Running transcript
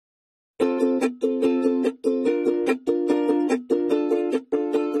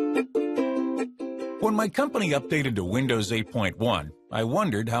my company updated to Windows 8.1, I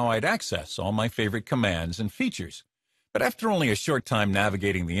wondered how I'd access all my favorite commands and features. But after only a short time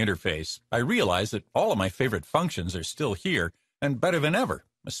navigating the interface, I realized that all of my favorite functions are still here and better than ever,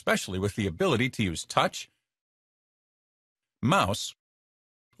 especially with the ability to use touch, mouse,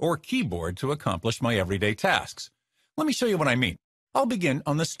 or keyboard to accomplish my everyday tasks. Let me show you what I mean. I'll begin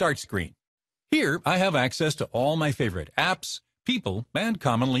on the Start screen. Here, I have access to all my favorite apps, people, and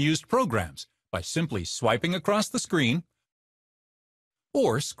commonly used programs by simply swiping across the screen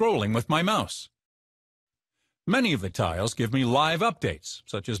or scrolling with my mouse. Many of the tiles give me live updates,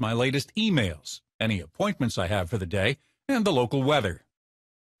 such as my latest emails, any appointments I have for the day, and the local weather.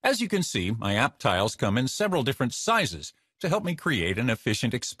 As you can see, my app tiles come in several different sizes to help me create an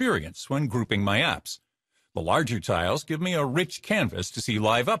efficient experience when grouping my apps. The larger tiles give me a rich canvas to see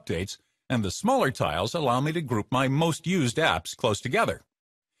live updates, and the smaller tiles allow me to group my most used apps close together.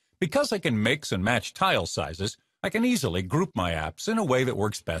 Because I can mix and match tile sizes, I can easily group my apps in a way that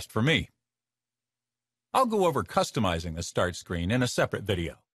works best for me. I'll go over customizing the Start screen in a separate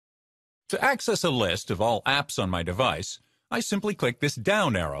video. To access a list of all apps on my device, I simply click this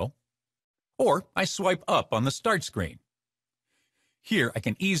down arrow, or I swipe up on the Start screen. Here I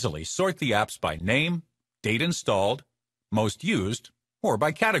can easily sort the apps by name, date installed, most used, or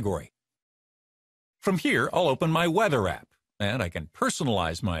by category. From here, I'll open my weather app, and I can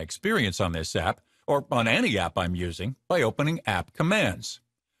personalize my experience on this app, or on any app I'm using, by opening App Commands.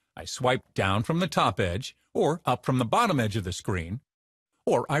 I swipe down from the top edge, or up from the bottom edge of the screen,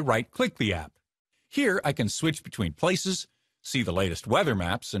 or I right-click the app. Here I can switch between places, see the latest weather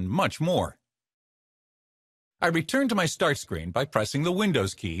maps, and much more. I return to my Start screen by pressing the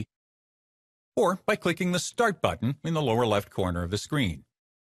Windows key, or by clicking the Start button in the lower left corner of the screen.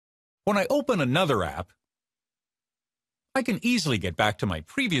 When I open another app, I can easily get back to my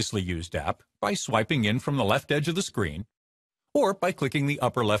previously used app by swiping in from the left edge of the screen, or by clicking the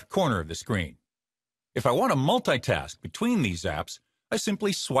upper left corner of the screen. If I want to multitask between these apps, I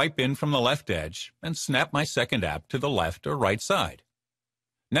simply swipe in from the left edge and snap my second app to the left or right side.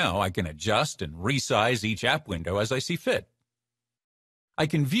 Now I can adjust and resize each app window as I see fit. I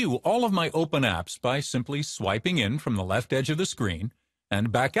can view all of my open apps by simply swiping in from the left edge of the screen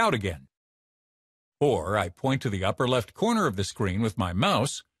and back out again. Or I point to the upper left corner of the screen with my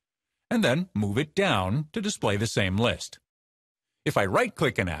mouse and then move it down to display the same list. If I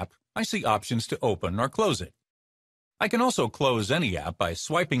right-click an app, I see options to open or close it. I can also close any app by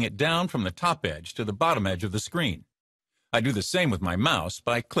swiping it down from the top edge to the bottom edge of the screen. I do the same with my mouse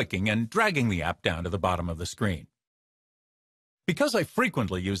by clicking and dragging the app down to the bottom of the screen. Because I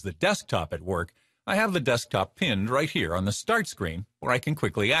frequently use the desktop at work, I have the desktop pinned right here on the Start screen where I can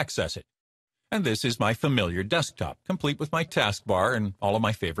quickly access it. And this is my familiar desktop, complete with my taskbar and all of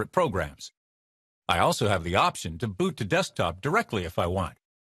my favorite programs. I also have the option to boot to desktop directly if I want.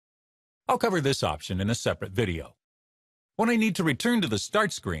 I'll cover this option in a separate video. When I need to return to the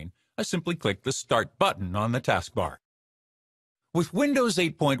Start screen, I simply click the Start button on the taskbar. With Windows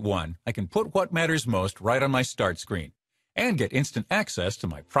 8.1, I can put what matters most right on my Start screen and get instant access to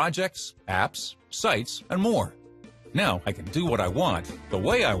my projects, apps, sites, and more. Now I can do what I want, the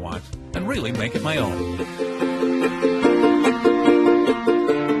way I want, and really make it my own.